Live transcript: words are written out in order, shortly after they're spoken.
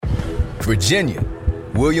Virginia,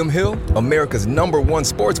 William Hill, America's #1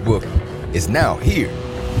 sports book, is now here.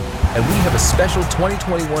 And we have a special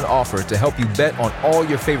 2021 offer to help you bet on all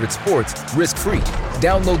your favorite sports risk-free.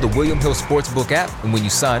 Download the William Hill Sportsbook app, and when you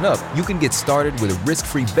sign up, you can get started with a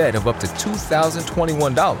risk-free bet of up to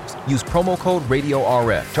 $2,021. Use promo code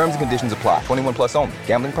RADIORF. Terms and conditions apply. 21 plus only.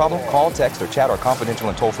 Gambling problem? Call, text, or chat our confidential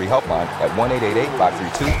and toll-free helpline at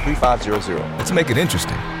 1-888-532-3500. Let's make it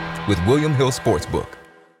interesting with William Hill Sportsbook.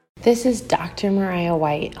 This is Dr. Mariah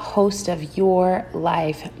White, host of Your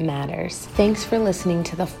Life Matters. Thanks for listening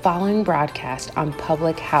to the following broadcast on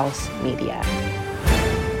Public House Media.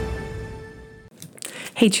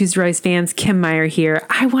 Hey, Choose to Rise fans, Kim Meyer here.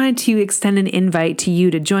 I wanted to extend an invite to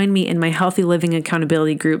you to join me in my Healthy Living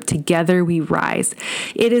Accountability Group, Together We Rise.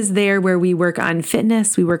 It is there where we work on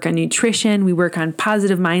fitness, we work on nutrition, we work on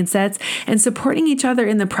positive mindsets, and supporting each other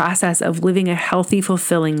in the process of living a healthy,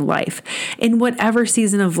 fulfilling life. In whatever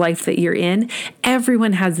season of life that you're in,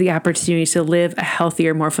 everyone has the opportunity to live a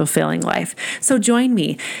healthier, more fulfilling life. So join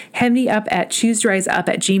me. Head me up at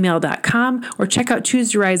chooseriseup@gmail.com or check out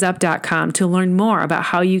chooseriseup.com to learn more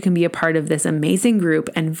about how you can be a part of this amazing group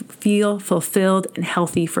and feel fulfilled and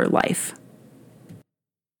healthy for life.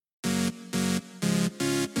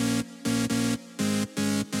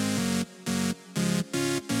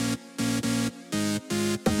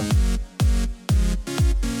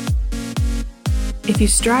 If you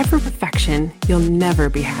strive for perfection, you'll never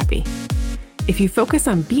be happy. If you focus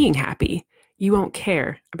on being happy, you won't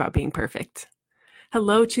care about being perfect.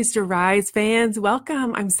 Hello, Choose to Rise fans.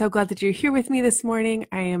 Welcome. I'm so glad that you're here with me this morning.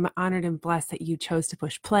 I am honored and blessed that you chose to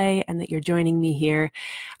push play and that you're joining me here.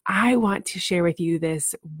 I want to share with you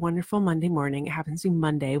this wonderful Monday morning. It happens to be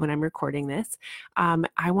Monday when I'm recording this.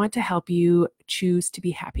 I want to help you choose to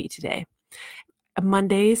be happy today.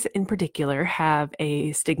 Mondays in particular have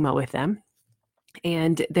a stigma with them.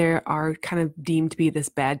 And there are kind of deemed to be this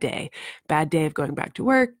bad day of going back to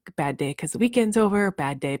work, bad day because the weekend's over,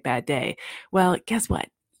 bad day. Well, guess what?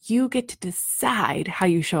 You get to decide how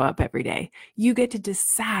you show up every day. You get to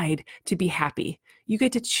decide to be happy. You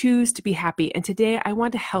get to choose to be happy. And today I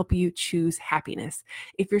want to help you choose happiness.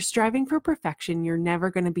 If you're striving for perfection, you're never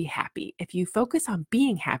going to be happy. If you focus on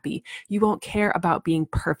being happy, you won't care about being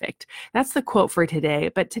perfect. That's the quote for today.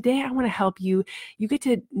 But today I want to help you. You get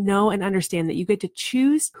to know and understand that you get to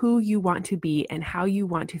choose who you want to be and how you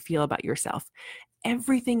want to feel about yourself.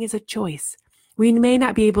 Everything is a choice. We may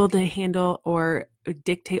not be able to handle or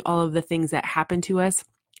dictate all of the things that happen to us,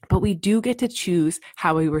 but we do get to choose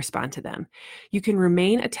how we respond to them. You can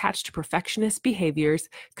remain attached to perfectionist behaviors,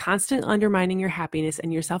 constant undermining your happiness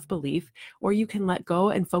and your self-belief, or you can let go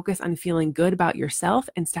and focus on feeling good about yourself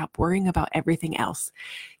and stop worrying about everything else.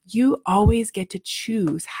 You always get to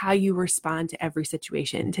choose how you respond to every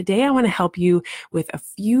situation. Today, I want to help you with a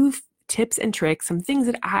few tips and tricks, some things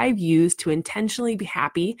that I've used to intentionally be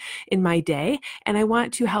happy in my day. And I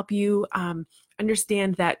want to help you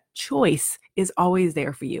understand that choice is always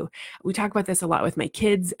there for you. We talk about this a lot with my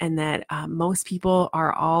kids, and that most people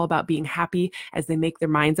are all about being happy as they make their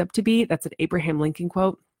minds up to be. That's an Abraham Lincoln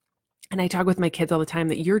quote. And I talk with my kids all the time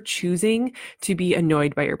that you're choosing to be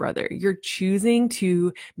annoyed by your brother. You're choosing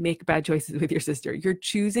to make bad choices with your sister. You're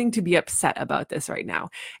choosing to be upset about this right now.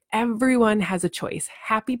 Everyone has a choice.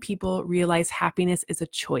 Happy people realize happiness is a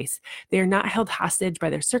choice. They are not held hostage by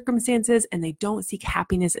their circumstances, and they don't seek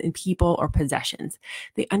happiness in people or possessions.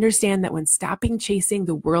 They understand that when stopping chasing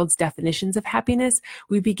the world's definitions of happiness,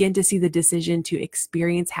 we begin to see the decision to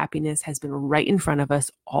experience happiness has been right in front of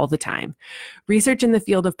us all the time. Research in the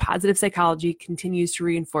field of positive psychology continues to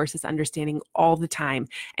reinforce this understanding all the time.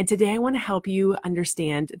 And today I want to help you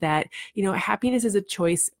understand that, happiness is a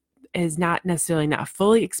choice, is not necessarily not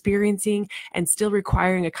fully experiencing and still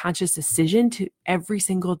requiring a conscious decision to every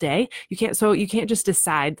single day. You can't just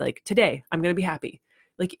decide like today I'm going to be happy.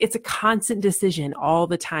 Like it's a constant decision all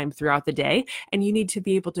the time throughout the day. And you need to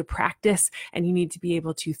be able to practice, and you need to be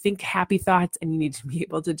able to think happy thoughts, and you need to be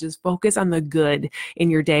able to just focus on the good in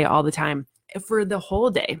your day all the time for the whole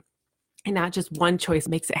day. And not just one choice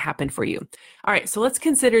makes it happen for you. All right, so let's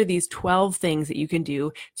consider these 12 things that you can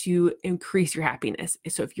do to increase your happiness.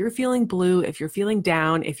 So if you're feeling blue, if you're feeling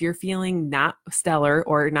down, if you're feeling not stellar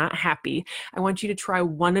or not happy, I want you to try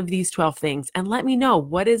one of these 12 things and let me know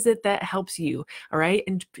what is it that helps you, all right?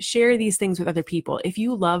 And share these things with other people. If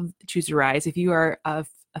you love Choose to Rise, if you are a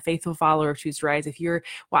a faithful follower of Choose to Rise, if you're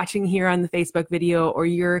watching here on the Facebook video or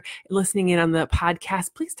you're listening in on the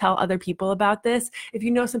podcast, please tell other people about this. If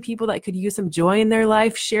you know some people that could use some joy in their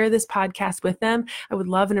life, share this podcast with them. I would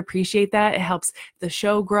love and appreciate that. It helps the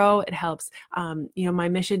show grow. It helps, my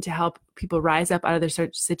mission to help people rise up out of their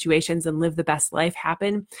situations and live the best life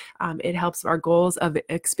happen. It helps our goals of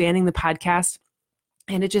expanding the podcast.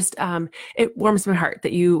 And it just, it warms my heart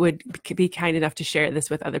that you would be kind enough to share this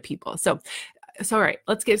with other people. So all right,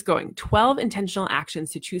 let's get going. 12 intentional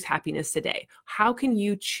actions to choose happiness today. How can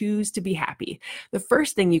you choose to be happy? The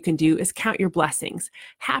first thing you can do is count your blessings.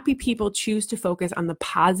 Happy people choose to focus on the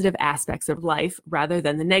positive aspects of life rather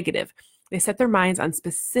than the negative. They set their minds on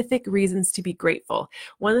specific reasons to be grateful.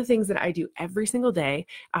 One of the things that I do every single day,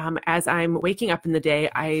 as I'm waking up in the day,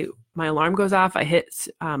 my alarm goes off, I hit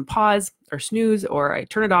pause or snooze, or I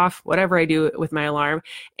turn it off, whatever I do with my alarm,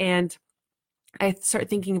 and I start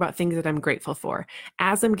thinking about things that I'm grateful for.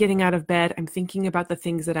 As I'm getting out of bed, I'm thinking about the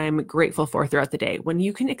things that I'm grateful for throughout the day. When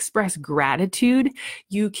you can express gratitude,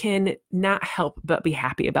 you can not help but be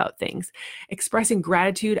happy about things. Expressing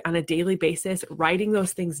gratitude on a daily basis, writing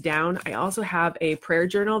those things down. I also have a prayer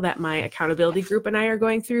journal that my accountability group and I are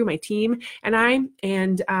going through, my team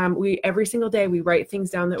and we every single day we write things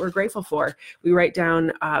down that we're grateful for. We write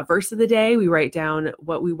down a verse of the day. We write down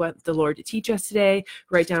what we want the Lord to teach us today.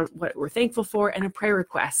 We write down what we're thankful for, and a prayer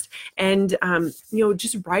request. And,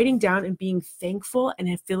 just writing down and being thankful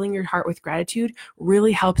and filling your heart with gratitude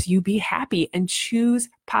really helps you be happy and choose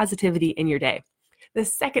positivity in your day. The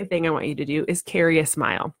second thing I want you to do is carry a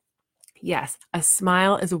smile. Yes, a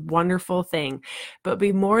smile is a wonderful thing, but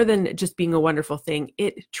be more than just being a wonderful thing.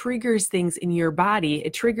 It triggers things in your body.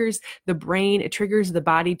 It triggers the brain. It triggers the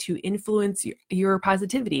body to influence your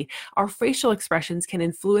positivity. Our facial expressions can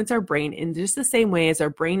influence our brain in just the same way as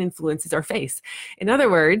our brain influences our face. In other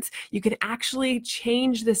words, you can actually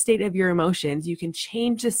change the state of your emotions. You can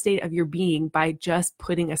change the state of your being by just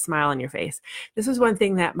putting a smile on your face. This was one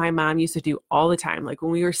thing that my mom used to do all the time. Like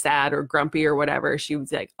when we were sad or grumpy or whatever, she would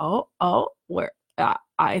be like,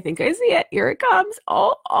 I think I see it. Here it comes.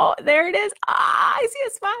 Oh, there it is. I see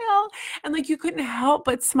a smile. And like, you couldn't help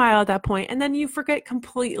but smile at that point. And then you forget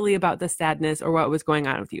completely about the sadness or what was going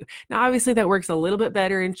on with you. Now, obviously that works a little bit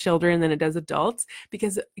better in children than it does adults,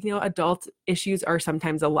 because, adult issues are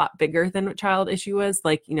sometimes a lot bigger than what child issue was.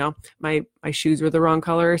 Like, my shoes were the wrong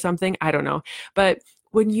color or something. I don't know. But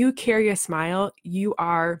when you carry a smile, you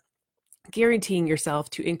are guaranteeing yourself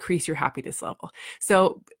to increase your happiness level.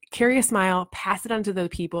 So carry a smile, pass it on to the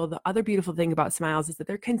people. The other beautiful thing about smiles is that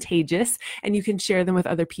they're contagious and you can share them with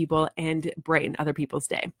other people and brighten other people's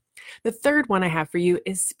day. The third one I have for you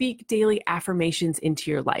is speak daily affirmations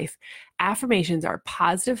into your life. Affirmations are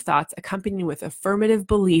positive thoughts accompanied with affirmative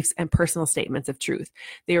beliefs and personal statements of truth.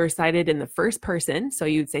 They are recited in the first person. So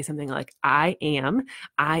you'd say something like, I am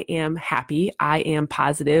happy, I am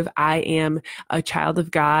positive, I am a child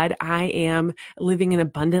of God, I am living an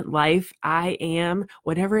abundant life, I am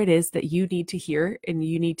whatever it is that you need to hear and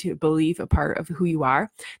you need to believe a part of who you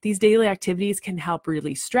are. These daily activities can help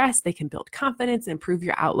release stress, they can build confidence, improve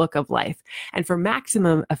your outlook of life. And for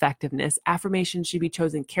maximum effectiveness, affirmations should be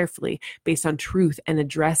chosen carefully based on truth and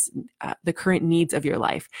address the current needs of your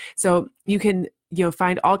life. So you can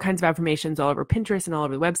find all kinds of affirmations all over Pinterest and all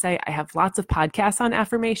over the website. I have lots of podcasts on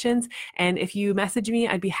affirmations. And if you message me,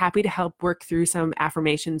 I'd be happy to help work through some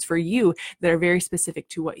affirmations for you that are very specific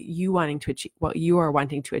to what you are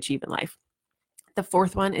wanting to achieve in life. The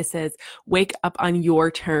fourth one, it says, wake up on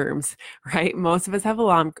your terms, right? Most of us have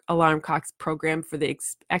alarm clocks programmed for the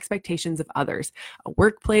expectations of others, a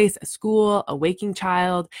workplace, a school, a waking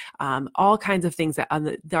child, all kinds of things that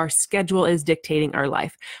our schedule is dictating our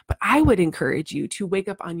life. But I would encourage you to wake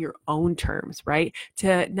up on your own terms, right?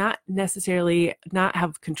 To not necessarily not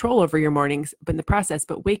have control over your mornings, but in the process,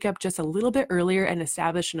 but wake up just a little bit earlier and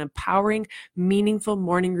establish an empowering, meaningful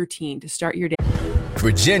morning routine to start your day.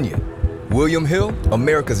 Virginia, William Hill,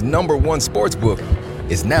 America's #1 sports book,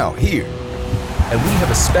 is now here. And we have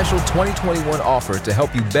a special 2021 offer to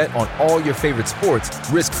help you bet on all your favorite sports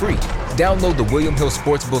risk-free. Download the William Hill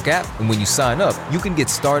Sportsbook app, and when you sign up, you can get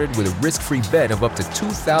started with a risk-free bet of up to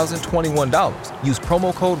 $2,021. Use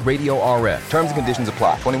promo code RADIORF. Terms and conditions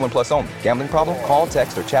apply. 21 plus only. Gambling problem? Call,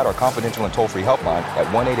 text, or chat our confidential and toll-free helpline at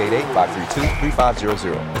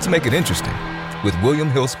 1-888-532-3500. Let's make it interesting with William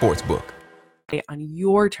Hill Sportsbook. On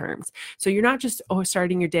your terms. So you're not just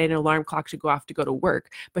starting your day and an alarm clock should go off to go to work,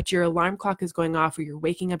 but your alarm clock is going off or you're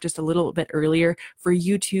waking up just a little bit earlier for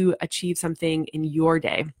you to achieve something in your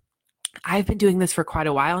day. I've been doing this for quite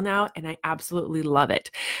a while now, and I absolutely love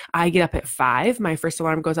it. I get up at 5. My first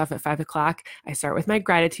alarm goes off at 5 o'clock. I start with my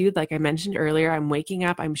gratitude. Like I mentioned earlier, I'm waking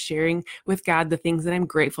up, I'm sharing with God the things that I'm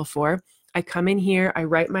grateful for. I come in here, I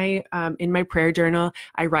write my, in my prayer journal,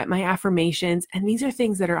 I write my affirmations, and these are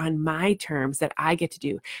things that are on my terms that I get to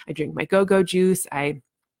do. I drink my go-go juice. I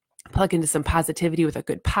plug into some positivity with a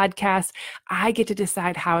good podcast. I get to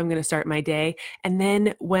decide how I'm going to start my day. And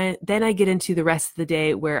then then I get into the rest of the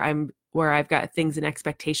day where I've got things and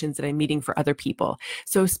expectations that I'm meeting for other people.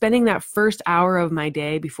 So spending that first hour of my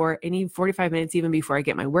day before any 45 minutes, even before I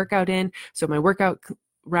get my workout in. So my workout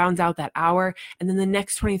rounds out that hour. And then the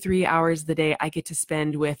next 23 hours of the day, I get to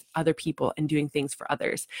spend with other people and doing things for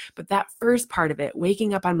others. But that first part of it,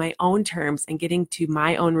 waking up on my own terms and getting to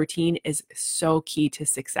my own routine, is so key to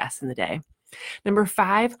success in the day. Number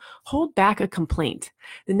 5, hold back a complaint.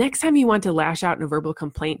 The next time you want to lash out in a verbal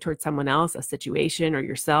complaint towards someone else, a situation, or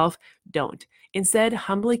yourself, don't. Instead,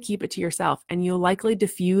 humbly keep it to yourself, and you'll likely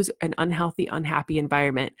diffuse an unhealthy, unhappy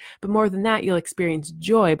environment. But more than that, you'll experience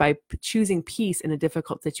joy by choosing peace in a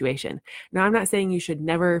difficult situation. Now, I'm not saying you should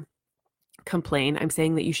never complain. I'm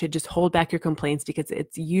saying that you should just hold back your complaints, because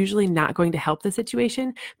it's usually not going to help the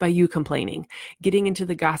situation by you complaining. Getting into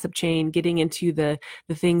the gossip chain, getting into the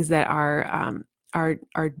things that are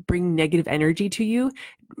bringing negative energy to you,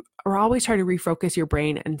 or always try to refocus your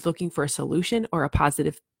brain and looking for a solution or a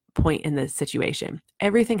positive point in the situation.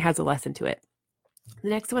 Everything has a lesson to it. The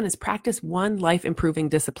next one is practice one life-improving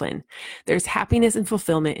discipline. There's happiness and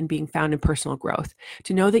fulfillment in being found in personal growth.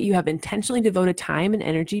 To know that you have intentionally devoted time and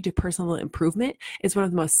energy to personal improvement is one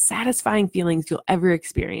of the most satisfying feelings you'll ever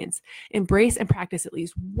experience. Embrace and practice at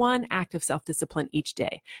least one act of self-discipline each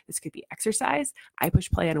day. This could be exercise. I push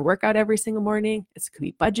play on a workout every single morning. This could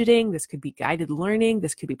be budgeting. This could be guided learning.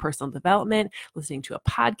 This could be personal development, listening to a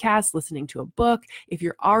podcast, listening to a book. If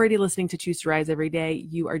you're already listening to Choose to Rise every day,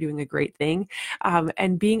 you are doing a great thing.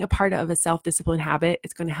 And being a part of a self-discipline habit,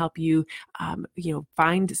 it's going to help you,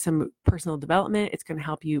 find some personal development. It's going to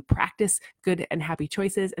help you practice good and happy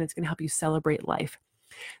choices, and it's going to help you celebrate life.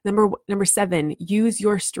 Number 7, use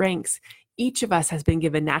your strengths. Each of us has been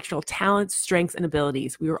given natural talents, strengths, and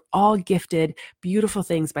abilities. We were all gifted beautiful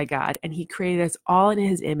things by God, and He created us all in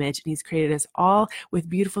His image, and He's created us all with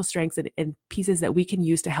beautiful strengths and pieces that we can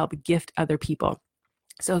use to help gift other people.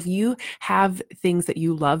 So if you have things that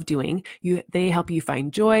you love doing, they help you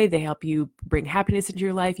find joy, they help you bring happiness into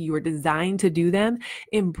your life, you were designed to do them,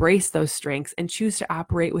 embrace those strengths and choose to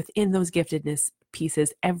operate within those giftedness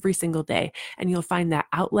pieces every single day. And you'll find that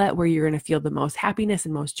outlet where you're going to feel the most happiness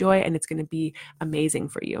and most joy, and it's going to be amazing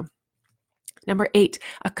for you. Number 8,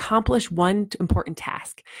 accomplish one important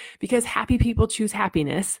task. Because happy people choose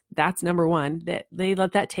happiness, that's number 1, that they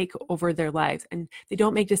let that take over their lives. And they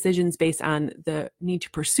don't make decisions based on the need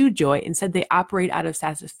to pursue joy. Instead, they operate out of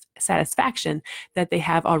satisfaction that they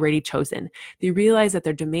have already chosen. They realize that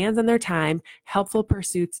their demands on their time, helpful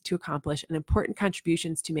pursuits to accomplish, and important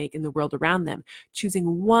contributions to make in the world around them.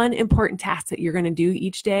 Choosing one important task that you're going to do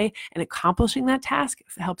each day and accomplishing that task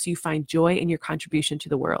helps you find joy in your contribution to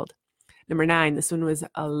the world. Number 9, this one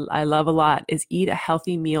I love a lot, is eat a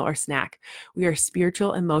healthy meal or snack. We are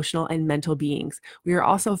spiritual, emotional, and mental beings. We are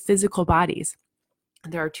also physical bodies.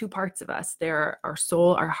 There are 2 parts of us. There are our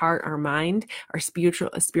soul, our heart, our mind, our spiritual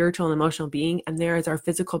and emotional being, and there is our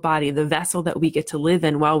physical body, the vessel that we get to live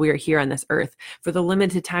in while we are here on this earth for the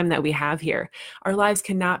limited time that we have here. Our lives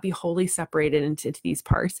cannot be wholly separated into these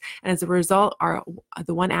parts, and as a result,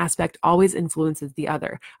 the one aspect always influences the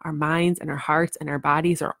other. Our minds and our hearts and our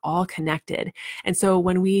bodies are all connected, and so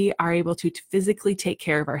when we are able to physically take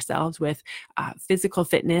care of ourselves with physical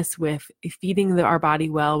fitness, with feeding our body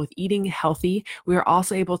well, with eating healthy, we are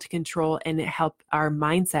also able to control and help our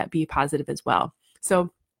mindset be positive as well. So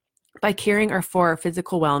by caring for our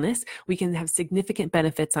physical wellness, we can have significant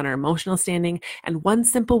benefits on our emotional standing. And one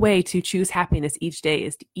simple way to choose happiness each day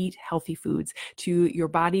is to eat healthy foods. Your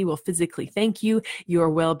body will physically thank you. Your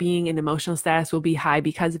well-being and emotional status will be high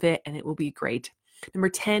because of it, and it will be great. Number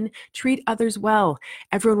 10, treat others well.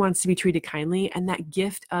 Everyone wants to be treated kindly, and that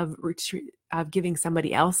gift of giving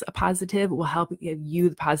somebody else a positive will help give you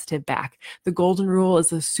the positive back. The golden rule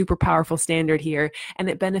is a super powerful standard here, and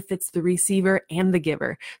it benefits the receiver and the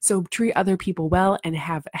giver. So treat other people well and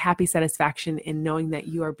have happy satisfaction in knowing that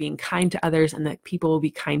you are being kind to others and that people will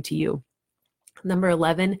be kind to you. Number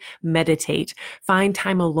 11, meditate. Find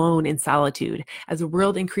time alone in solitude. As the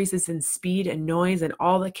world increases in speed and noise and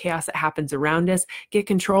all the chaos that happens around us, get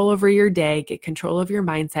control over your day, get control of your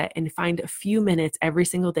mindset, and find a few minutes every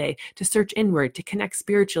single day to search inward, to connect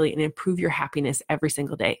spiritually, and improve your happiness every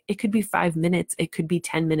single day. It could be 5 minutes, it could be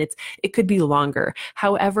 10 minutes, it could be longer,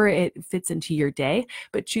 however it fits into your day.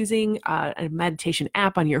 But choosing a meditation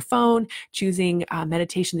app on your phone, choosing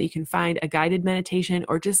meditation that you can find, a guided meditation,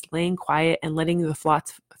 or just laying quiet and letting the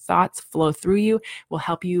thoughts flow through you will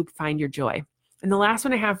help you find your joy. And the last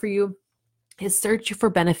one I have for you is search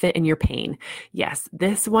for benefit in your pain. Yes,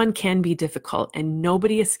 this one can be difficult and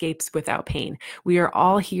nobody escapes without pain. We are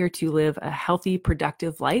all here to live a healthy,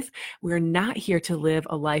 productive life. We're not here to live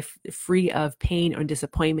a life free of pain or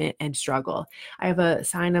disappointment and struggle. I have a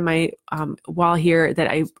sign on my wall here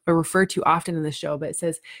that I refer to often in the show, but it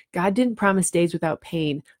says, God didn't promise days without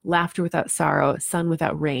pain, laughter without sorrow, sun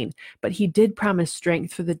without rain, but he did promise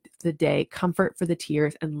strength for the day, comfort for the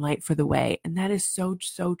tears, and light for the way. And that is so,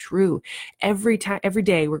 so true. Every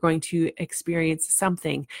day we're going to experience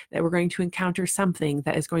something, that we're going to encounter something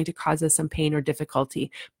that is going to cause us some pain or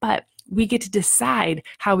difficulty, but we get to decide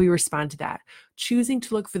how we respond to that. Choosing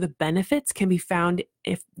to look for the benefits can be found,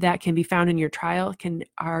 if that can be found in your trial,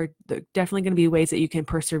 are definitely going to be ways that you can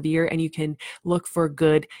persevere and you can look for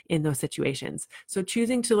good in those situations. So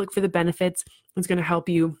choosing to look for the benefits is going to help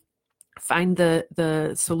you find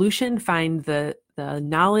the solution, find the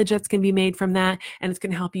knowledge that's going to be made from that, and it's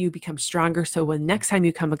going to help you become stronger. So when next time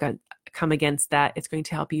you come against that, it's going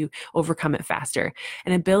to help you overcome it faster.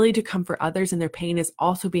 An ability to comfort others in their pain is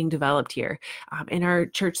also being developed here. In our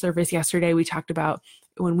church service yesterday, we talked about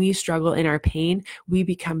when we struggle in our pain, we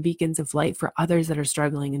become beacons of light for others that are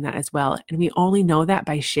struggling in that as well. And we only know that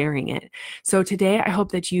by sharing it. So today, I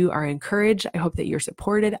hope that you are encouraged. I hope that you're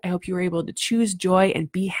supported. I hope you're able to choose joy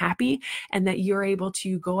and be happy, and that you're able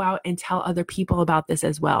to go out and tell other people about this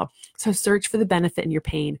as well. So search for the benefit in your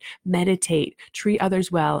pain, meditate, treat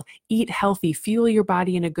others well, eat healthy, fuel your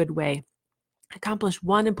body in a good way. Accomplish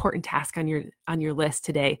one important task on your list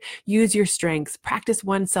today. Use your strengths. Practice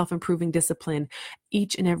one self-improving discipline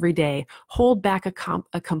each and every day. Hold back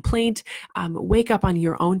a complaint. Wake up on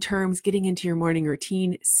your own terms, getting into your morning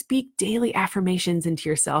routine. Speak daily affirmations into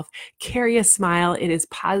yourself. Carry a smile. It is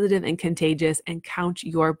positive and contagious, and count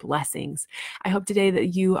your blessings. I hope today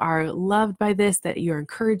that you are loved by this, that you're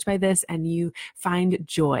encouraged by this, and you find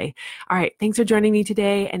joy. All right. Thanks for joining me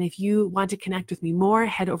today. And if you want to connect with me more,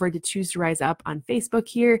 head over to Choose to Rise Up on Facebook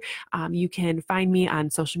here. You can find me on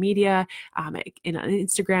social media, on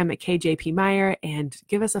Instagram at KJP Meyer, and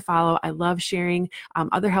give us a follow. I love sharing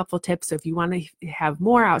other helpful tips. So if you want to have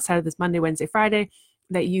more outside of this Monday, Wednesday, Friday,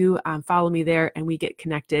 that you follow me there and we get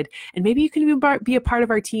connected. And maybe you can even be a part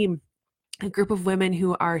of our team, a group of women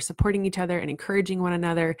who are supporting each other and encouraging one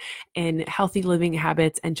another in healthy living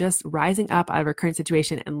habits and just rising up out of our current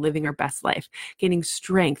situation and living our best life, gaining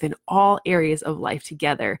strength in all areas of life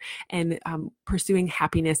together, and pursuing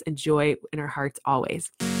happiness and joy in our hearts always.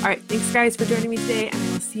 All right. Thanks, guys, for joining me today, and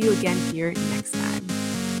I will see you again here next time.